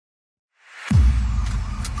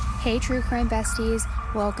Hey True Crime Besties,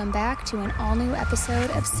 welcome back to an all-new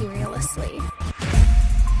episode of Serialously.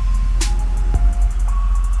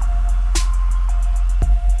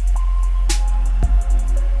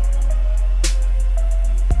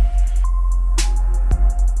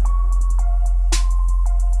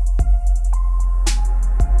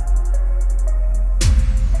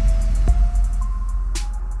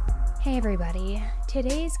 Hey everybody,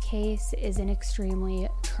 today's case is an extremely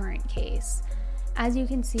current case. As you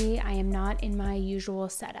can see, I am not in my usual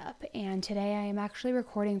setup, and today I am actually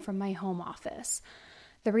recording from my home office.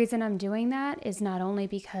 The reason I'm doing that is not only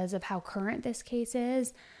because of how current this case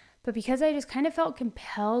is, but because I just kind of felt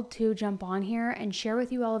compelled to jump on here and share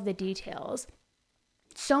with you all of the details.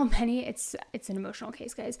 It's an emotional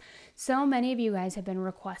case, guys. So many of you guys have been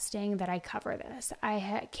requesting that I cover this.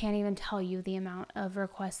 I can't even tell you the amount of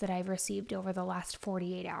requests that I've received over the last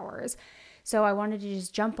 48 hours. So I wanted to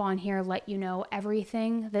just jump on here, let you know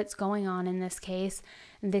everything that's going on in this case.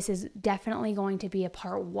 This is definitely going to be a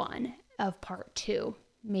part 1 of part 2,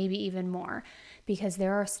 maybe even more, because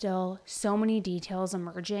there are still so many details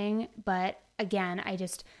emerging. But again,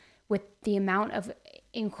 with the amount of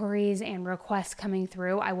inquiries and requests coming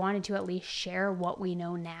through, I wanted to at least share what we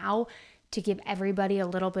know now to give everybody a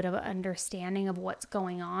little bit of an understanding of what's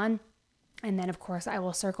going on. And then, of course, I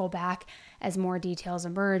will circle back as more details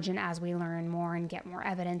emerge and as we learn more and get more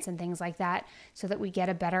evidence and things like that, so that we get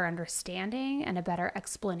a better understanding and a better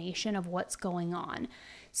explanation of what's going on.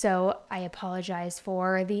 So I apologize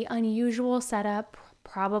for the unusual setup,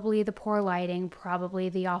 probably the poor lighting, probably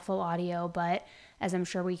the awful audio, but as I'm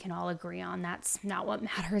sure we can all agree on, that's not what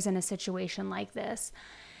matters in a situation like this.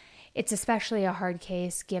 It's especially a hard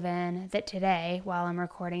case given that today, while I'm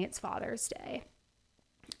recording, it's Father's Day.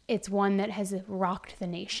 It's one that has rocked the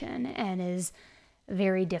nation and is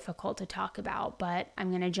very difficult to talk about, but I'm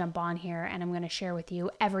going to jump on here and I'm going to share with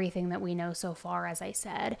you everything that we know so far. As I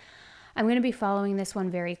said, I'm going to be following this one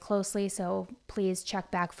very closely, so please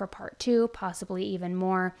check back for part 2, possibly even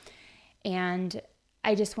more. And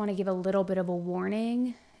I just want to give a little bit of a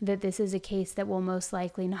warning that this is a case that will most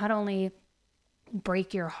likely not only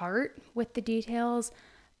break your heart with the details,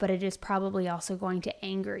 but it is probably also going to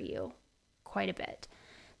anger you quite a bit.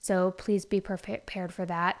 So please be prepared for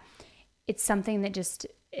that. It's something that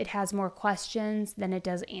it has more questions than it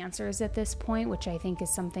does answers at this point, which I think is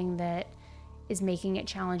something that is making it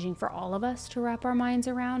challenging for all of us to wrap our minds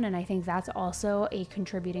around. And I think that's also a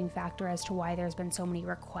contributing factor as to why there's been so many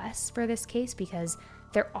requests for this case, because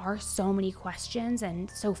there are so many questions and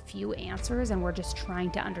so few answers, and we're just trying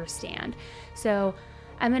to understand. So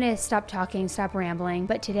I'm going to stop talking, stop rambling,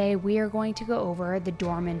 but today we are going to go over the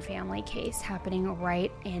Doerman family case happening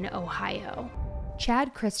right in Ohio.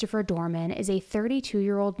 Chad Christopher Doerman is a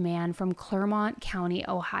 32-year-old man from Clermont County,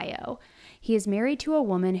 Ohio. He is married to a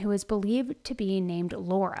woman who is believed to be named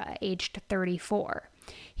Laura, aged 34.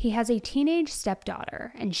 He has a teenage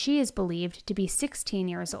stepdaughter, and she is believed to be 16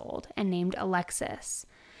 years old and named Alexis.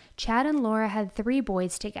 Chad and Laura had 3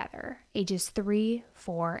 boys together, ages 3,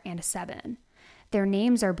 4, and 7. Their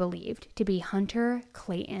names are believed to be Hunter,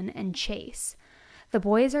 Clayton, and Chase. The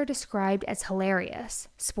boys are described as hilarious,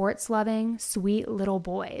 sports-loving, sweet little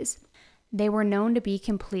boys. They were known to be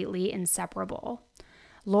completely inseparable.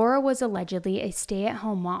 Laura was allegedly a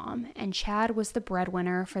stay-at-home mom, and Chad was the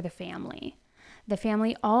breadwinner for the family. The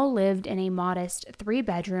family all lived in a modest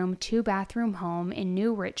 3-bedroom, 2-bathroom home in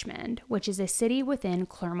New Richmond, which is a city within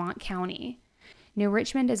Clermont County. New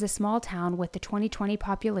Richmond is a small town with the 2020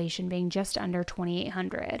 population being just under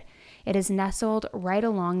 2,800. It is nestled right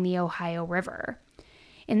along the Ohio River.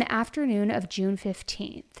 In the afternoon of June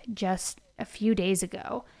 15th, just a few days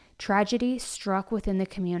ago, tragedy struck within the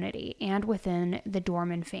community and within the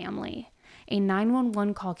Doerman family. A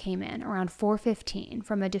 911 call came in around 4:15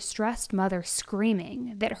 from a distressed mother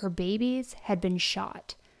screaming that her babies had been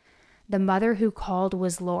shot. The mother who called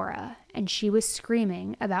was Laura, and she was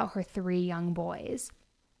screaming about her 3 young boys.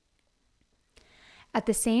 At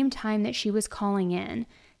the same time that she was calling in,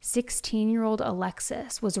 16-year-old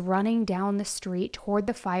Alexis was running down the street toward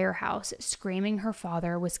the firehouse, screaming her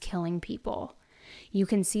father was killing people. You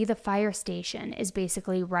can see the fire station is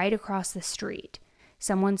basically right across the street.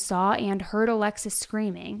 Someone saw and heard Alexis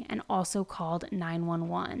screaming and also called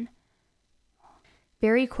 911.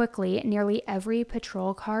 Very quickly, nearly every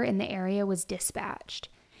patrol car in the area was dispatched.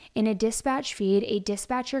 In a dispatch feed, a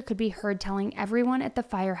dispatcher could be heard telling everyone at the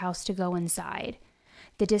firehouse to go inside.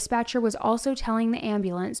 The dispatcher was also telling the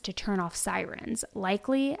ambulance to turn off sirens,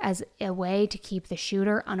 likely as a way to keep the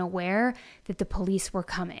shooter unaware that the police were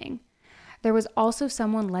coming. There was also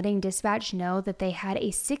someone letting dispatch know that they had a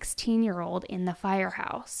 16-year-old in the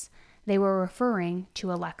firehouse. They were referring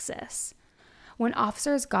to Alexis. When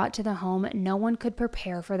officers got to the home, no one could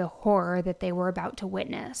prepare for the horror that they were about to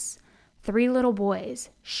witness. 3 little boys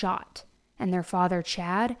shot, and their father,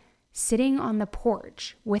 Chad, sitting on the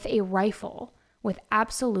porch with a rifle with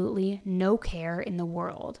absolutely no care in the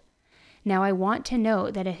world. Now, I want to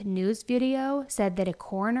note that a news video said that a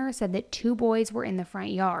coroner said that 2 boys were in the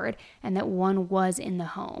front yard and that 1 was in the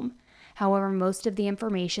home. However, most of the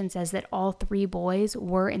information says that all 3 boys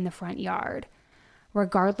were in the front yard.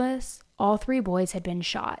 Regardless, all 3 boys had been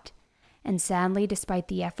shot. And sadly, despite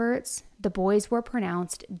the efforts, the boys were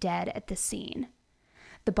pronounced dead at the scene.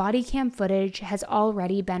 The body cam footage has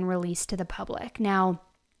already been released to the public. Now,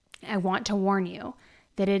 I want to warn you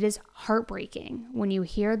that it is heartbreaking when you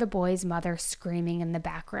hear the boy's mother screaming in the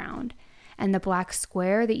background, and the black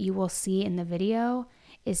square that you will see in the video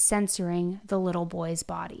is censoring the little boys'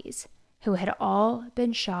 bodies, who had all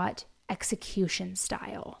been shot execution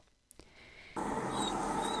style.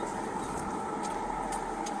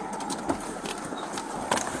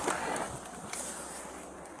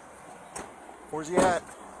 Where's he at?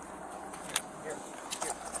 Here.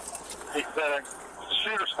 The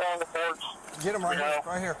shooter's still on the porch. Get him right here,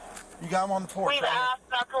 right here. You got him on the porch. We've asked,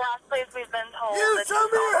 that's the last place we've been told. You show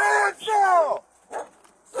me your hands now!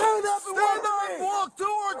 Stand up and walk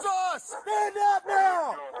towards us! Stand up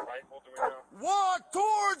now! Walk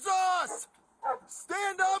towards us!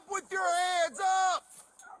 Stand up with your hands up!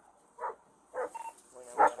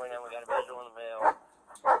 We know we got a visual in the veil.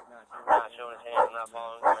 Not showing his hands, not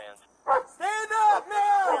following commands. Stand up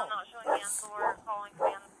now! I'm not showing hands, so we're following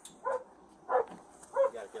commands.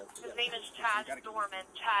 His name is Chad Doerman.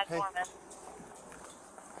 Chad Doerman.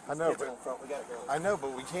 I know,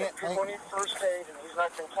 but we can't. People need first aid, and he's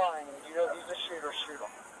not complying. And you know he's a shooter, shoot him.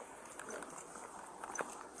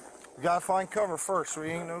 We gotta find cover first.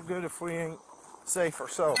 We ain't no good if we ain't safe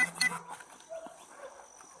ourselves.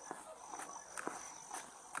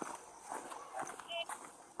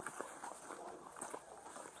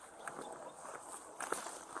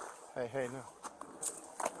 Hey, no.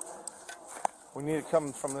 We need to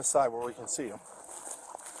come from this side where we can see them.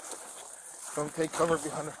 Don't take cover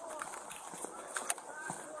behind her.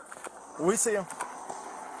 We see them.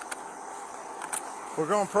 We're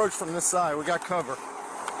going to approach from this side. We got cover.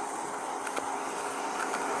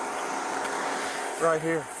 Right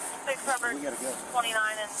here. 6 cover,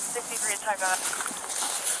 29 and 63 is type out.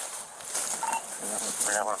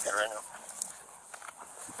 We're not working right now.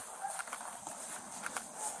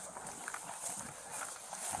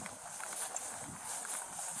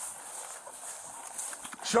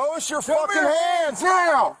 Show us your fucking hands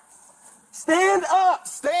now! Stand up!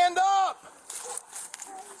 Stand up!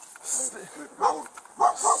 Stand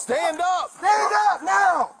up! Stand up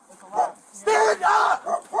now! Stand up!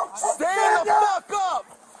 Stand the fuck up!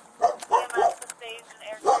 EMS, the stage, and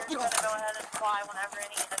air carrier is going to go ahead and fly whenever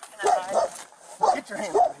any units can advise. Get your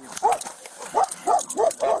hands out of here.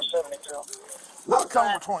 72.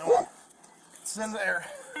 Cover 21. It's in the air.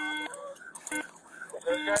 If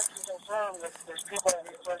those guys can confirm that there's people that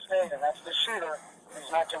need first aid, and that's the shooter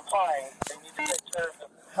who's not complying, they need to take care of the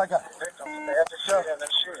I got it. victims. If they have to shoot him, then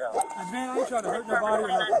shoot him. Man, I ain't trying to hurt nobody.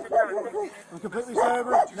 I'm completely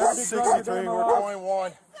sober. Never did drugs a day 63, in my we're life.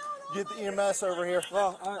 21. Get the EMS over here.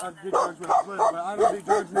 Well, I did drugs when I was little, but I don't do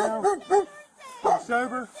drugs now. I'm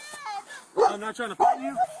sober. I'm not trying to fight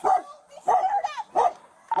you.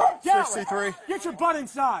 Gatlin, 63. get your butt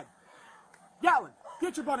inside. Gatlin,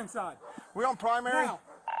 get your butt inside. We on primary? Now.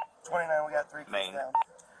 29, we got 3 kids down.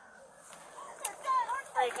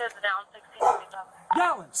 3 kids down, 16 feet up.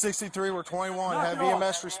 Gatlin. 63, we're 21. Knock Have it off.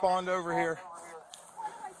 EMS respond over here.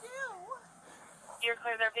 You're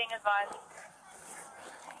clear, they're being advised.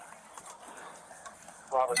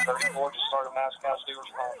 Robert 34, just started mass casualty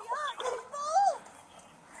response.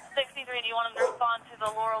 63, do you want them to respond to the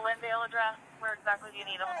Laurel Lindale address? Where exactly do you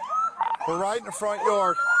need them? We're right in the front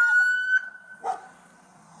yard.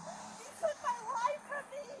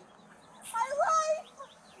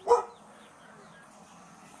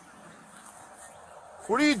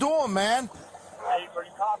 What are you doing, man? Hey, are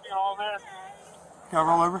you copying all this? Can I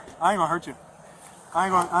roll over? I ain't gonna hurt you. I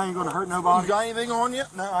ain't gonna hurt nobody. You got anything on you?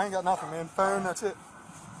 No, I ain't got nothing, man. Phone, that's it.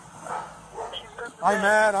 I ain't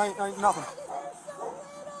mad. I ain't nothing.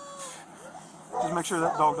 Just make sure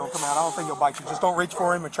that dog don't come out. I don't think he'll bite you. Just don't reach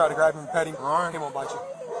for him and try to grab him and pet him. All right. He won't bite you.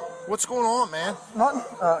 What's going on, man? Nothing.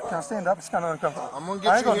 Can I stand up? It's kind of uncomfortable. I'm gonna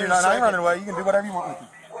get I ain't you gonna here do in a nothing. I ain't second. running away. You can do whatever you want with me.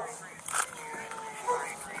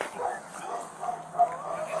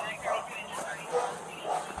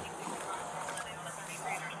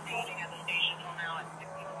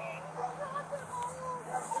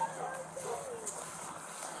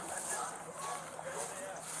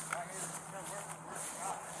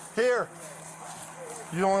 Here.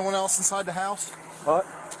 You the only one else inside the house? What?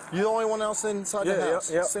 You the only one else inside the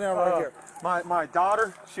house? Yeah. Sit down right here. My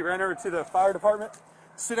daughter, she ran over to the fire department.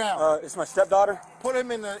 Sit down. It's my stepdaughter. Put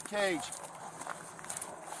him in the cage.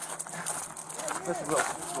 This is look.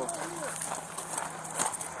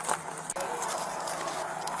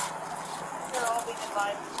 They're all being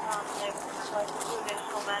advised to come. They've requested 2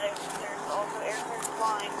 additional medics. There's also air surge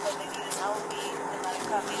flying, but they need an LV. The medic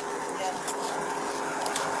coming. Yes.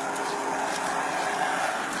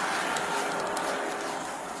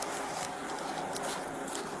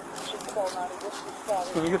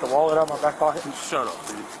 Can you get the wallet out of my back pocket? Shut up,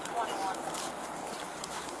 dude. 21.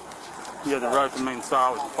 You had the right to remain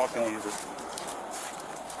silent, you fucking user.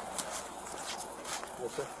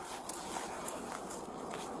 Yes, sir.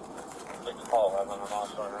 Take the call. I'm on the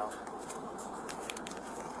house right now.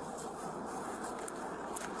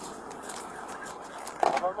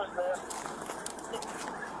 I'm almost there.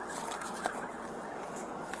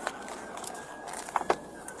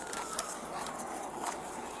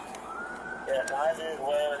 Yeah, 9 is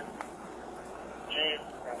where Chief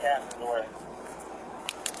and Captain's away.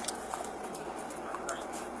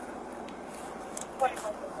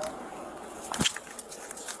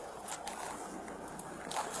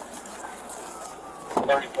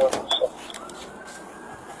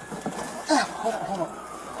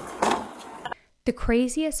 The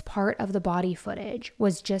craziest part of the body footage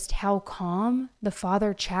was just how calm the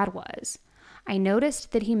father Chad was. I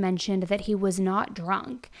noticed that he mentioned that he was not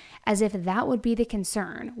drunk, as if that would be the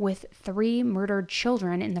concern with 3 murdered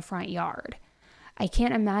children in the front yard. I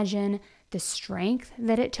can't imagine the strength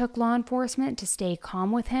that it took law enforcement to stay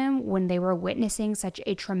calm with him when they were witnessing such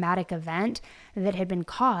a traumatic event that had been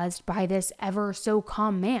caused by this ever so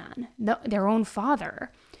calm man, their own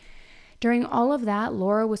father. During all of that,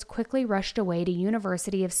 Laura was quickly rushed away to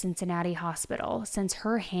University of Cincinnati Hospital since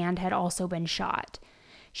her hand had also been shot.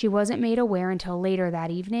 She wasn't made aware until later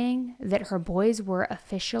that evening that her boys were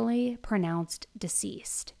officially pronounced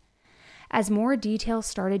deceased. As more details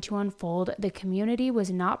started to unfold, the community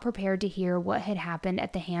was not prepared to hear what had happened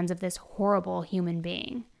at the hands of this horrible human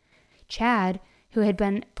being. Chad, who had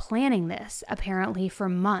been planning this apparently for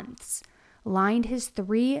months, lined his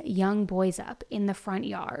 3 young boys up in the front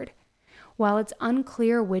yard. While it's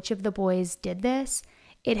unclear which of the boys did this,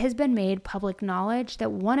 it has been made public knowledge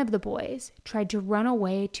that one of the boys tried to run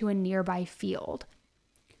away to a nearby field.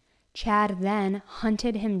 Chad then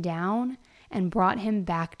hunted him down and brought him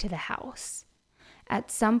back to the house.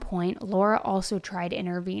 At some point, Laura also tried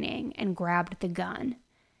intervening and grabbed the gun.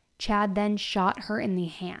 Chad then shot her in the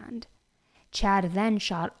hand. Chad then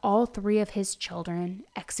shot all 3 of his children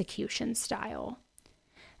execution style.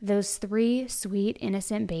 Those 3 sweet,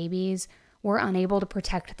 innocent babies were unable to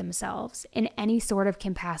protect themselves in any sort of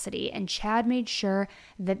capacity, and Chad made sure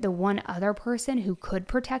that the one other person who could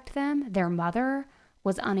protect them, their mother,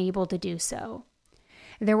 was unable to do so.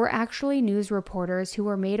 There were actually news reporters who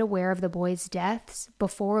were made aware of the boys' deaths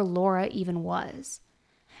before Laura even was.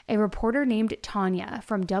 A reporter named Tanya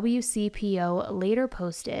from WCPO later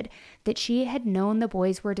posted that she had known the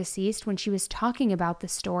boys were deceased when she was talking about the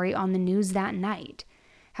story on the news that night.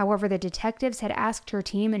 However, the detectives had asked her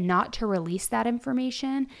team not to release that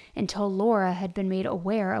information until Laura had been made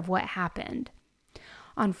aware of what happened.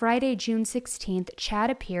 On Friday, June 16th, Chad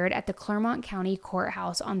appeared at the Clermont County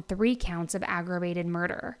Courthouse on 3 counts of aggravated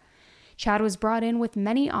murder. Chad was brought in with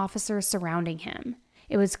many officers surrounding him.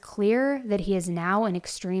 It was clear that he is now an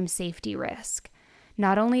extreme safety risk.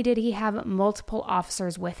 Not only did he have multiple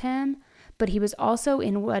officers with him, but he was also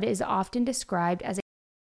in what is often described as a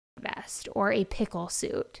vest or a pickle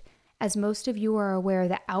suit. As most of you are aware,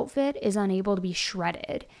 the outfit is unable to be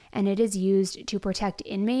shredded, and it is used to protect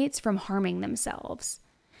inmates from harming themselves.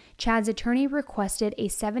 Chad's attorney requested a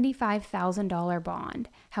 $75,000 bond.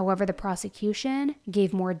 However, the prosecution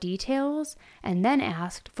gave more details and then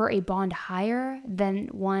asked for a bond higher than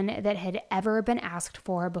one that had ever been asked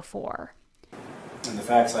for before. And the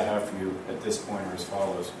facts I have for you at this point are as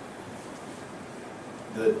follows.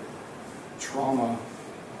 The trauma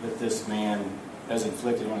that this man has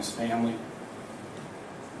inflicted on his family,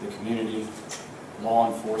 the community,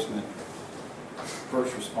 law enforcement,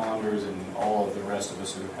 first responders, and all of the rest of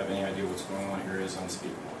us who have any idea what's going on here is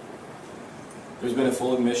unspeakable. There's been a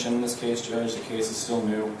full admission in this case, Judge. The case is still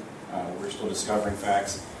new. We're still discovering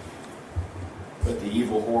facts. But the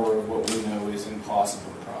evil horror of what we know is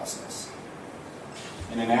impossible to process.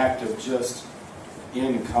 In an act of just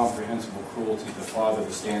incomprehensible cruelty, the father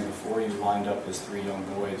that stands before you lined up his 3 young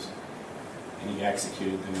boys, and he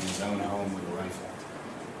executed them in his own home with a rifle.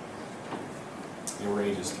 They were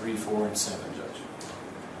ages 3, 4, and 7, Judge.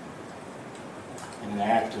 in an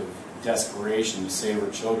act of desperation to save her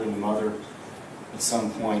children. The mother, at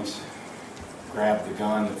some point, grabbed the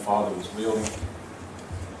gun that father was wielding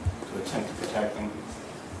to attempt to protect them.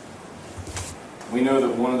 We know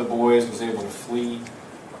that one of the boys was able to flee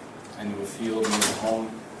into a field near the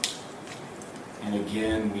home. And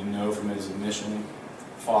again, we know from his admission,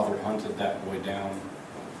 father hunted that boy down,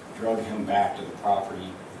 drug him back to the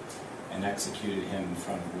property, and executed him in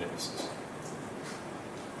front of witnesses.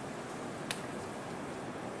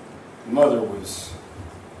 The mother was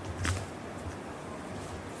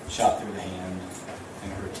shot through the hand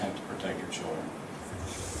in her attempt to protect her children.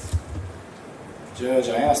 Judge,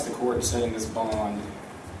 I asked the court setting this bond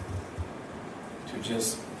to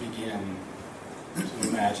just begin to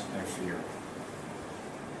imagine their fear.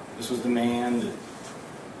 This was the man that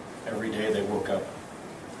every day they woke up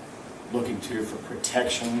looking to for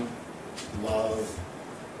protection, love,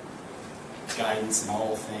 guidance in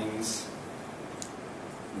all things.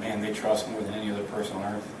 Man they trust more than any other person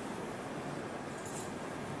on earth.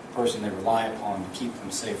 A person they rely upon to keep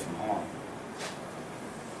them safe from harm.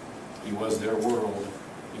 He was their world,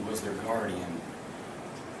 he was their guardian,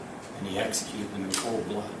 and he executed them in cold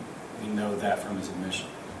blood. We know that from his admission.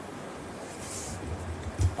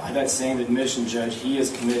 By that same admission, Judge, he has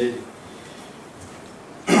committed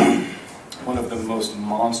one of the most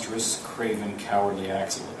monstrous, craven, cowardly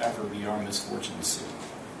acts that will ever be our misfortune to see.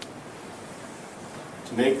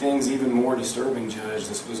 To make things even more disturbing, Judge,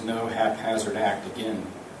 this was no haphazard act. Again,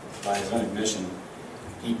 by his own admission,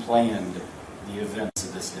 he planned the events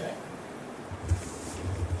of this day.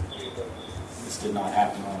 This did not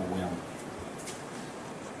happen on a whim.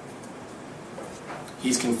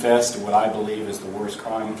 He's confessed to what I believe is the worst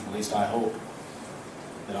crime, at least I hope,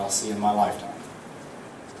 that I'll see in my lifetime.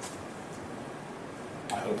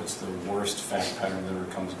 I hope it's the worst fact pattern that ever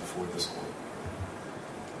comes before this court.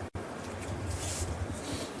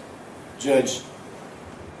 Judge,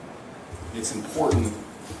 it's important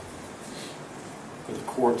for the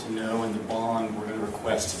court to know, in the bond we're going to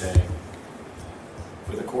request today,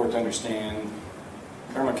 for the court to understand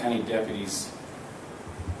Doerman County deputies,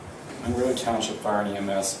 Monroe Township Fire and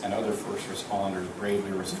EMS, and other first responders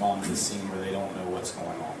bravely respond to the scene where they don't know what's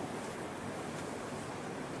going on.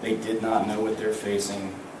 They did not know what they're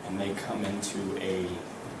facing, and they come into a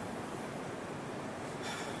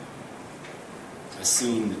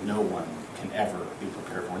scene that no one can ever be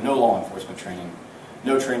prepared for. No law enforcement training,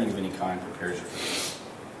 no training of any kind prepares you for this.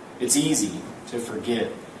 It's easy to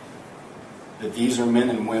forget that these are men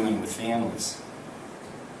and women with families,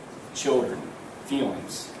 children,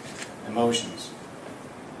 feelings, emotions.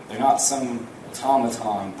 They're not some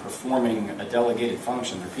automaton performing a delegated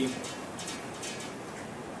function. They're people.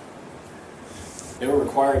 They were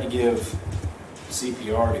required to give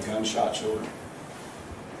CPR to gunshot children,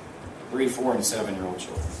 3, 4, and 7-year-old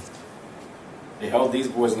children. They held these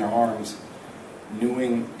boys in their arms,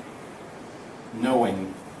 knowing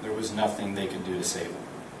there was nothing they could do to save them.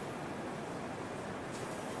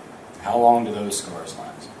 How long do those scars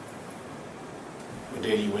last? What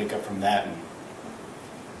day do you wake up from that and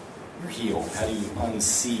you're healed? How do you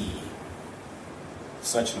unsee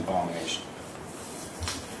such an abomination?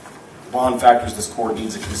 The bond factors this court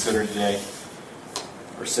needs to consider today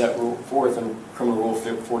are set forth in Criminal Rule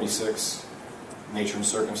 46, nature and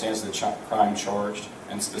circumstance of the crime charged,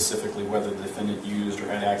 and specifically whether the defendant used or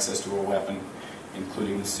had access to a weapon,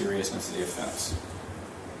 including the seriousness of the offense.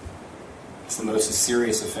 It's the most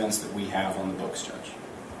serious offense that we have on the books, Judge.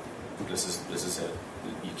 This is it.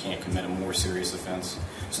 You can't commit a more serious offense.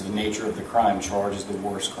 So the nature of the crime charged is the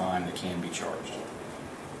worst crime that can be charged.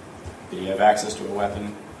 Did he have access to a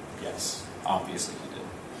weapon? Yes, obviously he did.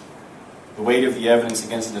 The weight of the evidence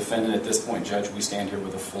against the defendant at this point, Judge, we stand here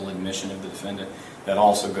with a full admission of the defendant. That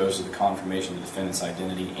also goes to the confirmation of the defendant's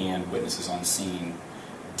identity, and witnesses on scene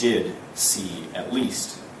did see at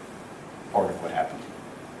least part of what happened.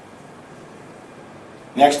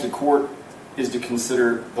 Next, the court is to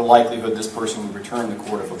consider the likelihood this person would return to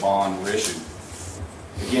court if a bond were issued.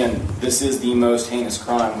 Again, this is the most heinous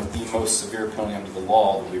crime with the most severe penalty under the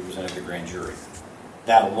law that we presented to the grand jury.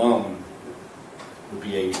 That alone would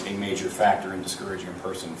be a major factor in discouraging a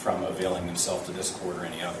person from availing themselves to this court or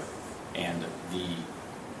any other. And the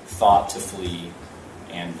thought to flee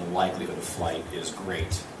and the likelihood of flight is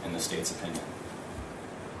great in the state's opinion.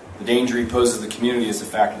 The danger he poses to the community is a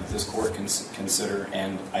factor that this court can consider,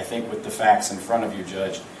 and I think with the facts in front of you,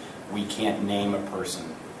 Judge, we can't name a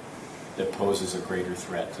person that poses a greater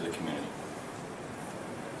threat to the community.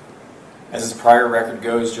 As his prior record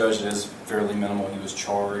goes, Judge, it is fairly minimal. He was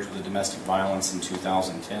charged with domestic violence in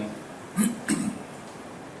 2010.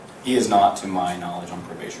 He is not, to my knowledge, on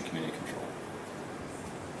probation community control.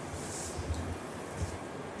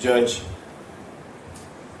 Judge,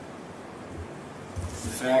 the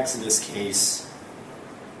facts of this case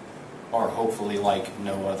are hopefully like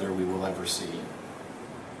no other we will ever see.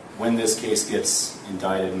 When this case gets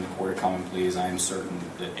indicted in the Court of Common Pleas, I am certain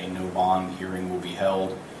that a no bond hearing will be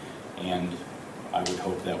held, and I would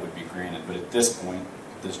hope that would be granted. But at this point,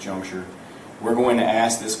 at this juncture, we're going to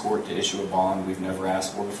ask this court to issue a bond we've never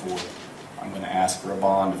asked for before. I'm going to ask for a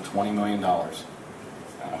bond of $20 million.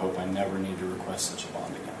 I hope I never need to request such a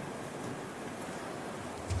bond again.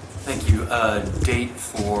 Thank you. Date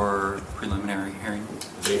for preliminary hearing?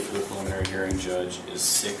 The date for the preliminary hearing, Judge, is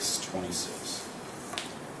 6/26.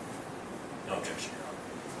 No objection.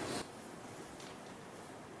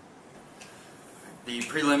 The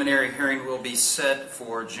preliminary hearing will be set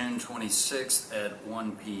for June 26th at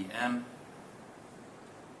 1 p.m.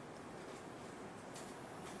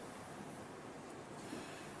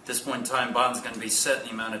 At this point in time, bond's going to be set in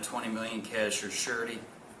the amount of $20 million cash or surety.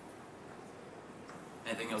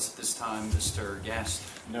 Anything else at this time, Mr. Gast?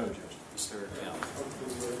 No, Judge. Mr. Calman?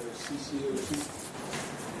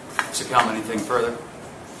 Mr. Calman, anything further?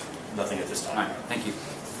 Nothing at this All time. right, thank you.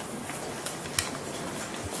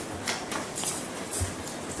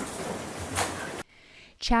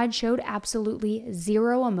 Chad showed absolutely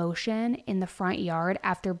zero emotion in the front yard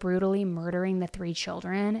after brutally murdering the 3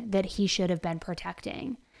 children that he should have been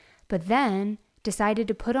protecting, but then decided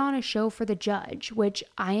to put on a show for the judge, which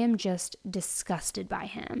I am just disgusted by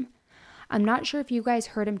him. I'm not sure if you guys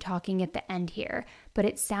heard him talking at the end here, but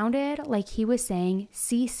it sounded like he was saying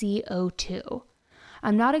CCO2.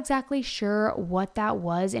 I'm not exactly sure what that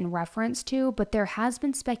was in reference to, but there has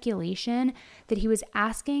been speculation that he was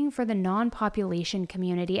asking for the non-population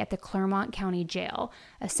community at the Clermont County Jail,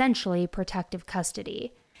 essentially protective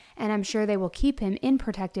custody. And I'm sure they will keep him in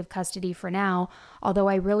protective custody for now, although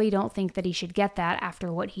I really don't think that he should get that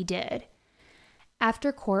after what he did.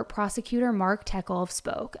 After court, prosecutor Mark Tekelov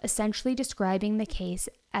spoke, essentially describing the case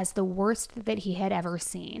as the worst that he had ever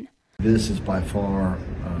seen. This is by far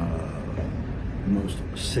the most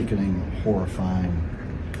sickening, horrifying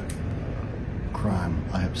crime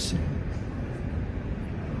I have seen.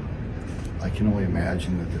 I can only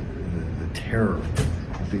imagine that the terror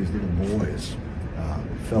that these little boys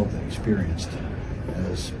felt and experienced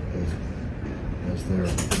as their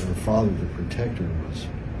father, the protector, was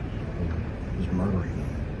murdering them.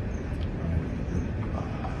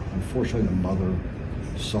 Unfortunately, the mother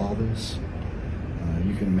saw this.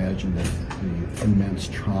 You can imagine the immense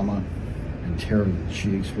trauma and terror that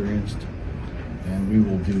she experienced, and we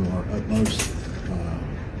will do our utmost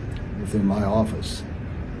within my office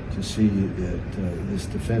to see that this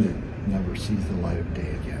defendant never sees the light of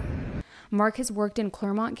day again. Mark has worked in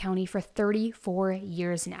Clermont County for 34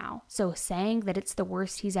 years now, so saying that it's the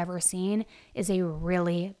worst he's ever seen is a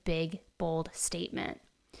really big, bold statement.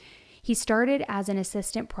 He started as an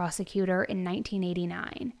assistant prosecutor in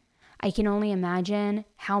 1989. I can only imagine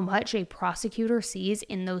how much a prosecutor sees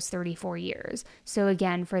in those 34 years. So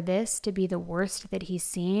again, for this to be the worst that he's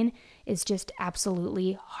seen is just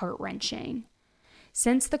absolutely heart-wrenching.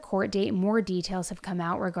 Since the court date, more details have come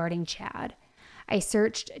out regarding Chad. I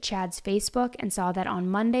searched Chad's Facebook and saw that on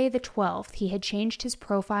Monday the 12th, he had changed his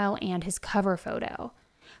profile and his cover photo.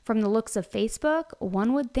 From the looks of Facebook,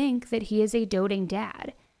 one would think that he is a doting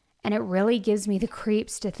dad. And it really gives me the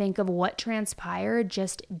creeps to think of what transpired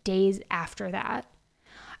just days after that.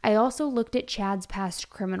 I also looked at Chad's past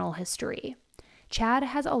criminal history. Chad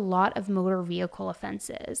has a lot of motor vehicle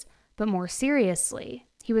offenses, but more seriously,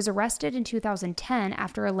 he was arrested in 2010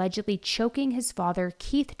 after allegedly choking his father,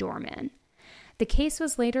 Keith Doerman. The case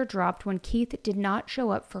was later dropped when Keith did not show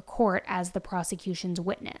up for court as the prosecution's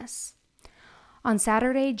witness. On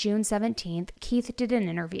Saturday, June 17th, Keith did an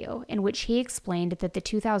interview in which he explained that the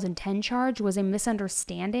 2010 charge was a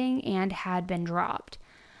misunderstanding and had been dropped.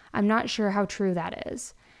 I'm not sure how true that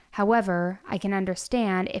is. However, I can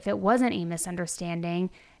understand if it wasn't a misunderstanding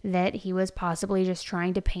that he was possibly just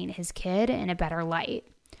trying to paint his kid in a better light.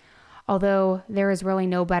 Although there is really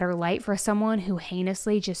no better light for someone who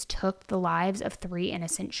heinously just took the lives of 3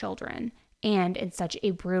 innocent children, and in such a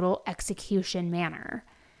brutal execution manner.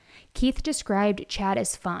 Keith described Chad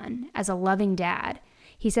as fun, as a loving dad.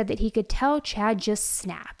 He said that he could tell Chad just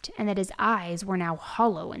snapped and that his eyes were now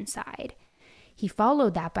hollow inside. He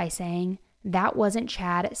followed that by saying, that wasn't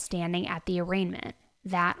Chad standing at the arraignment.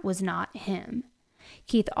 That was not him.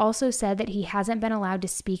 Keith also said that he hasn't been allowed to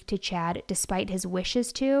speak to Chad despite his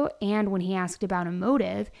wishes to, and when he asked about a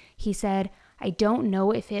motive, he said, I don't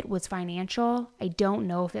know if it was financial. I don't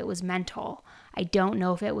know if it was mental. I don't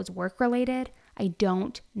know if it was work-related. I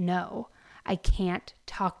don't know. I can't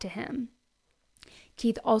talk to him.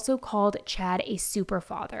 Keith also called Chad a super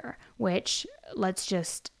father, which, let's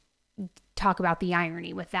just talk about the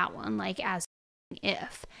irony with that one, like as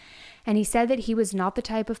if. And he said that he was not the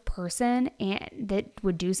type of person that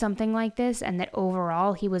would do something like this, and that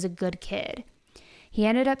overall he was a good kid. He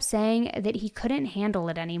ended up saying that he couldn't handle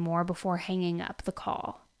it anymore before hanging up the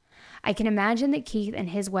call. I can imagine that Keith and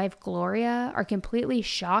his wife Gloria are completely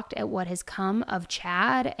shocked at what has come of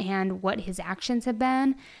Chad and what his actions have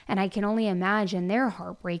been, and I can only imagine their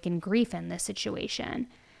heartbreak and grief in this situation.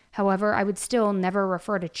 However, I would still never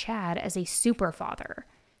refer to Chad as a super father.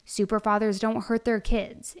 Super fathers don't hurt their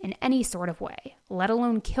kids in any sort of way, let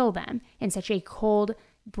alone kill them in such a cold,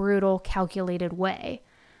 brutal, calculated way.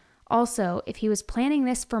 Also, if he was planning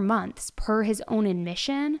this for months per his own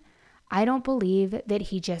admission, I don't believe that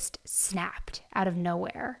he just snapped out of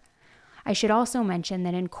nowhere. I should also mention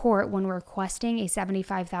that in court, when requesting a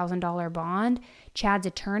 $75,000 bond, Chad's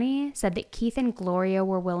attorney said that Keith and Gloria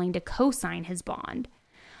were willing to co-sign his bond.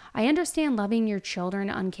 I understand loving your children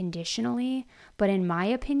unconditionally, but in my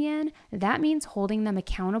opinion, that means holding them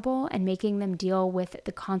accountable and making them deal with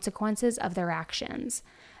the consequences of their actions,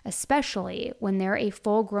 especially when they're a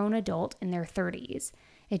full-grown adult in their 30s.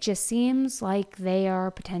 It just seems like they are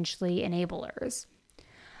potentially enablers.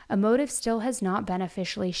 A motive still has not been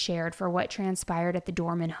officially shared for what transpired at the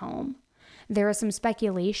Doerman home. There is some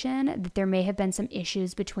speculation that there may have been some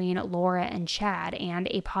issues between Laura and Chad and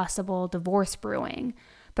a possible divorce brewing,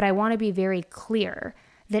 but I want to be very clear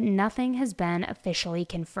that nothing has been officially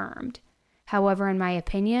confirmed. However, in my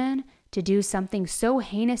opinion, to do something so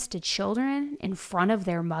heinous to children in front of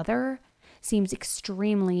their mother seems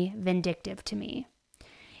extremely vindictive to me.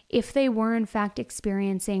 If they were in fact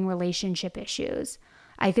experiencing relationship issues,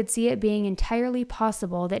 I could see it being entirely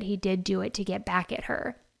possible that he did do it to get back at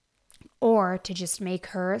her, or to just make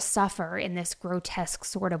her suffer in this grotesque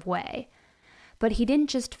sort of way. But he didn't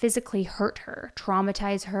just physically hurt her,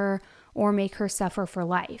 traumatize her, or make her suffer for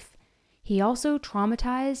life. He also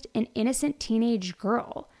traumatized an innocent teenage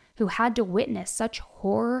girl who had to witness such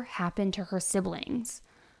horror happen to her siblings.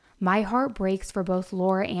 My heart breaks for both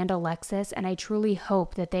Laura and Alexis, and I truly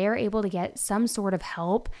hope that they are able to get some sort of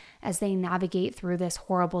help as they navigate through this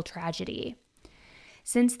horrible tragedy.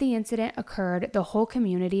 Since the incident occurred, the whole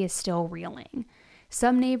community is still reeling.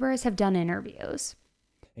 Some neighbors have done interviews.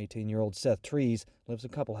 18-year-old Seth Trees lives a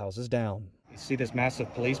couple houses down. You see this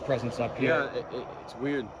massive police presence up here? Yeah, it's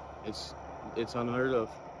weird. It's unheard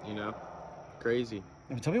of, crazy.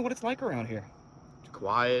 Tell me what it's like around here. It's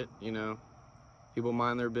quiet, people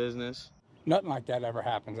mind their business. Nothing like that ever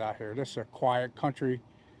happens out here. This is a quiet country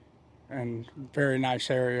and very nice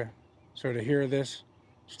area. So to hear this,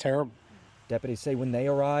 it's terrible. Deputies say when they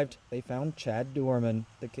arrived, they found Chad Doerman,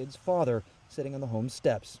 the kid's father, sitting on the home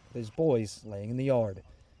steps with his boys laying in the yard.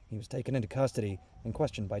 He was taken into custody and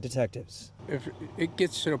questioned by detectives. If it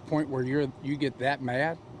gets to the point where you get that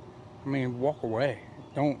mad, walk away.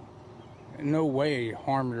 Don't, in no way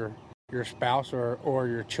harm your spouse or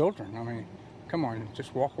your children. Come on,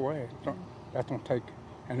 just walk away.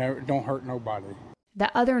 Don't hurt nobody.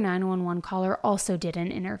 The other 911 caller also did an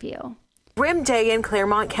interview. Grim day in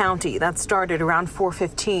Claremont County that started around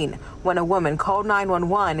 4:15 when a woman called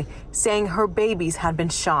 911 saying her babies had been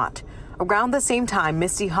shot. Around the same time,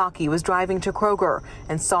 Misty Hockey was driving to Kroger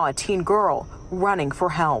and saw a teen girl running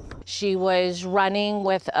for help. She was running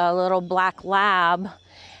with a little black lab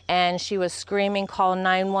and she was screaming, "Call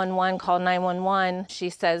 911, call 911." She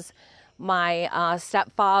says, "My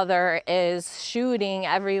stepfather is shooting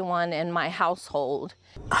everyone in my household."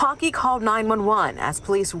 Hockey called 911 as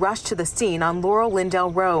police rushed to the scene on Laurel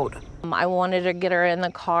Lindell Road. I wanted to get her in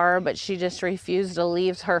the car, but she just refused to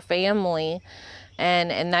leave her family.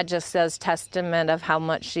 And that just says testament of how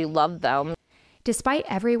much she loved them. Despite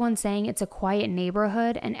everyone saying it's a quiet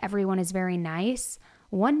neighborhood and everyone is very nice,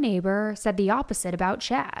 one neighbor said the opposite about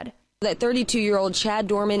Chad. That 32-year-old Chad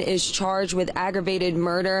Doerman is charged with aggravated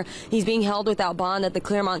murder. He's being held without bond at the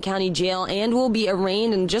Claremont County Jail and will be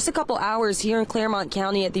arraigned in just a couple hours here in Claremont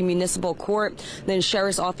County at the municipal court. The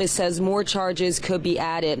sheriff's office says more charges could be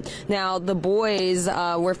added. Now, the boys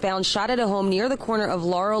were found shot at a home near the corner of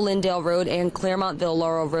Laurel Lindell Road and Claremontville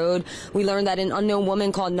Laurel Road. We learned that an unknown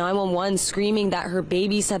woman called 911 screaming that her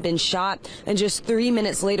babies had been shot. And just 3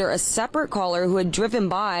 minutes later, a separate caller who had driven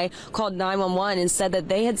by called 911 and said that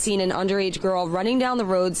they had seen an an underage girl running down the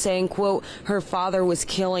road saying, quote, her father was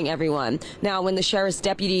killing everyone. Now, when the sheriff's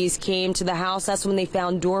deputies came to the house, that's when they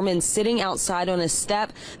found Doerman sitting outside on a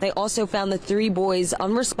step. They also found the 3 boys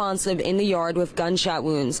unresponsive in the yard with gunshot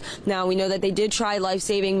wounds. Now, we know that they did try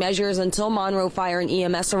life-saving measures until Monroe Fire and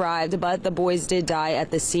EMS arrived, but the boys did die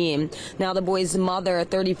at the scene. Now, the boys' mother, a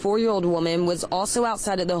 34-year-old woman, was also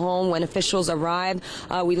outside of the home when officials arrived.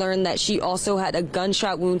 We learned that she also had a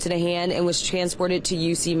gunshot wound to the hand and was transported to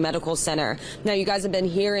UC Medical Center. Now, you guys have been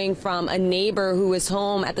hearing from a neighbor who was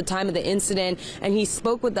home at the time of the incident, and he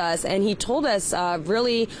spoke with us, and he told us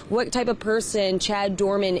really what type of person Chad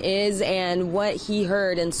Doerman is and what he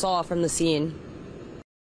heard and saw from the scene.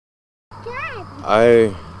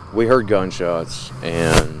 We heard gunshots,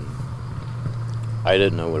 and I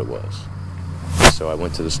didn't know what it was. So I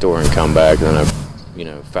went to the store and come back, and then I,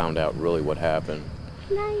 found out really what happened.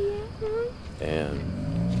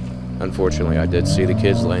 And unfortunately, I did see the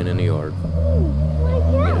kids laying in the yard.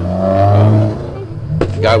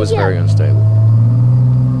 The guy was very unstable.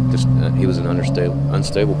 He was an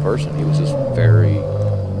unstable person. He was just very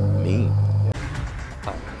mean.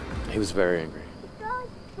 He was very angry.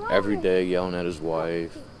 Every day yelling at his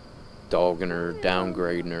wife, dogging her,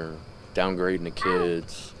 downgrading the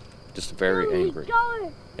kids, just very angry.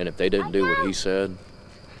 And if they didn't do what he said,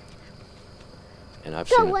 and I've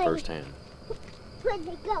seen it firsthand,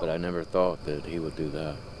 but I never thought that he would do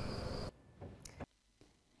that.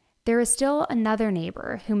 There is still another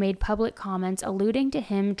neighbor who made public comments alluding to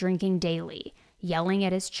him drinking daily, yelling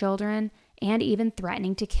at his children, and even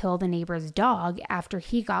threatening to kill the neighbor's dog after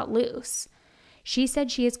he got loose. She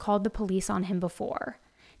said she has called the police on him before.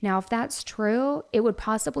 Now, if that's true, it would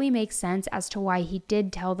possibly make sense as to why he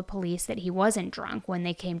did tell the police that he wasn't drunk when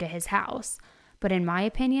they came to his house. But in my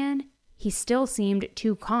opinion, he still seemed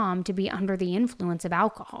too calm to be under the influence of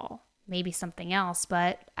alcohol. Maybe something else,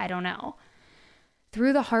 but I don't know.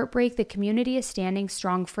 Through the heartbreak, the community is standing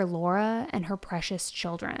strong for Laura and her precious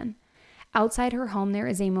children. Outside her home, there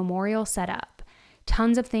is a memorial set up.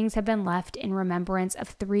 Tons of things have been left in remembrance of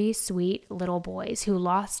 3 sweet little boys who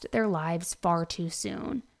lost their lives far too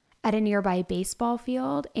soon. At a nearby baseball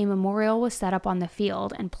field, a memorial was set up on the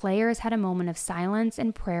field, and players had a moment of silence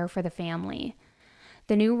and prayer for the family.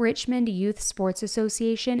 The New Richmond Youth Sports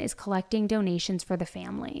Association is collecting donations for the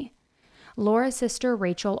family. Laura's sister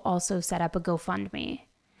Rachel also set up a GoFundMe.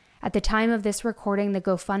 At the time of this recording, the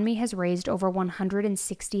GoFundMe has raised over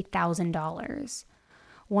 $160,000.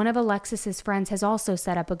 One of Alexis's friends has also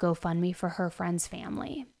set up a GoFundMe for her friend's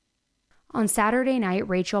family. On Saturday night,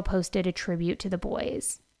 Rachel posted a tribute to the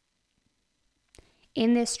boys.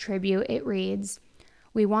 In this tribute, it reads,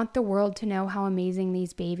 "We want the world to know how amazing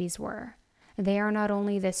these babies were. They are not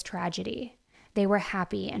only this tragedy. They were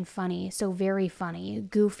happy and funny, so very funny,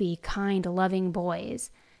 goofy, kind, loving boys.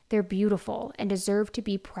 They're beautiful and deserve to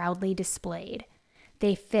be proudly displayed.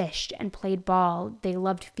 They fished and played ball. They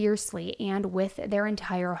loved fiercely and with their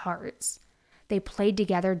entire hearts. They played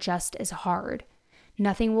together just as hard.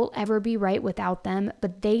 Nothing will ever be right without them,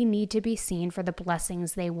 but they need to be seen for the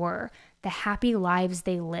blessings they were, the happy lives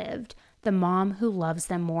they lived, the mom who loves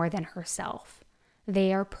them more than herself.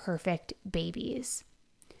 They are perfect babies."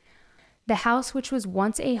 The house, which was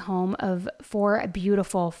once a home of 4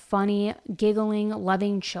 beautiful, funny, giggling,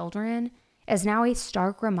 loving children, is now a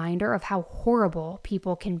stark reminder of how horrible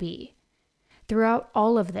people can be. Throughout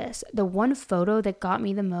all of this, the one photo that got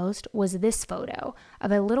me the most was this photo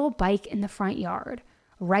of a little bike in the front yard,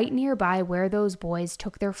 right nearby where those boys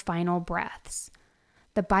took their final breaths.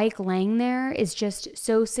 The bike laying there is just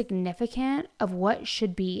so significant of what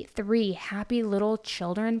should be 3 happy little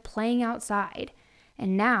children playing outside,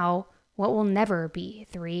 and now what will never be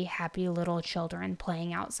 3 happy little children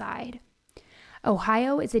playing outside.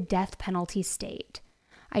 Ohio is a death penalty state.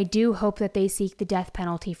 I do hope that they seek the death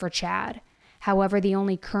penalty for Chad. However, the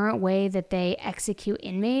only current way that they execute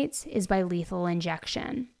inmates is by lethal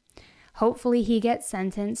injection. Hopefully he gets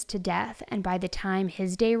sentenced to death, and by the time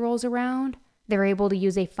his day rolls around, they're able to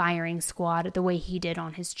use a firing squad the way he did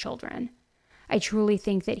on his children. I truly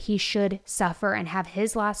think that he should suffer and have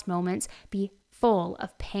his last moments be full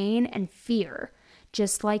of pain and fear,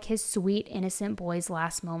 just like his sweet, innocent boy's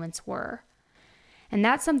last moments were. And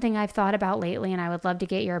that's something I've thought about lately, and I would love to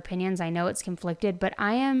get your opinions. I know it's conflicted, but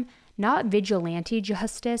I am not vigilante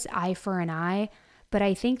justice, eye for an eye, but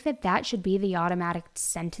I think that that should be the automatic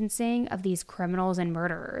sentencing of these criminals and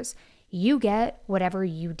murderers. You get whatever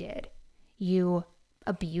you did. You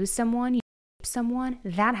abuse someone, you rape someone,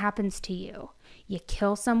 that happens to you. You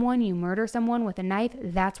kill someone, you murder someone with a knife,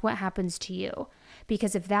 that's what happens to you.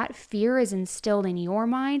 because if that fear is instilled in your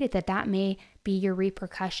mind that may be your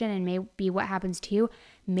repercussion and may be what happens to you,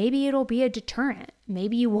 maybe it'll be a deterrent.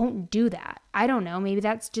 Maybe you won't do that. I don't know. Maybe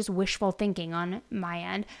that's just wishful thinking on my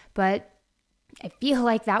end, but I feel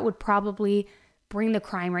like that would probably bring the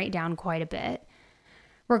crime rate down quite a bit.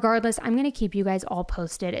 Regardless, I'm going to keep you guys all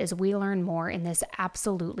posted as we learn more in this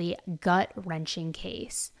absolutely gut-wrenching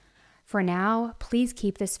case. For now, please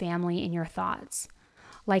keep this family in your thoughts.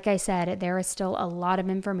 Like I said, there is still a lot of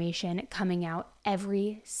information coming out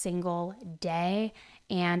every single day,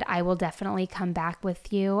 and I will definitely come back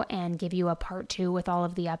with you and give you a part 2 with all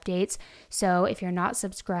of the updates. So if you're not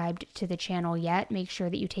subscribed to the channel yet, make sure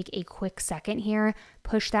that you take a quick second here,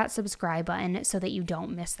 push that subscribe button so that you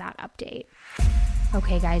don't miss that update.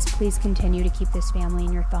 Okay, guys, please continue to keep this family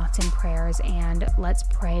in your thoughts and prayers, and let's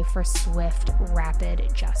pray for swift,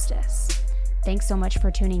 rapid justice. Thanks so much for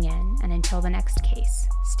tuning in, and until the next case,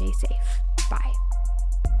 stay safe. Bye.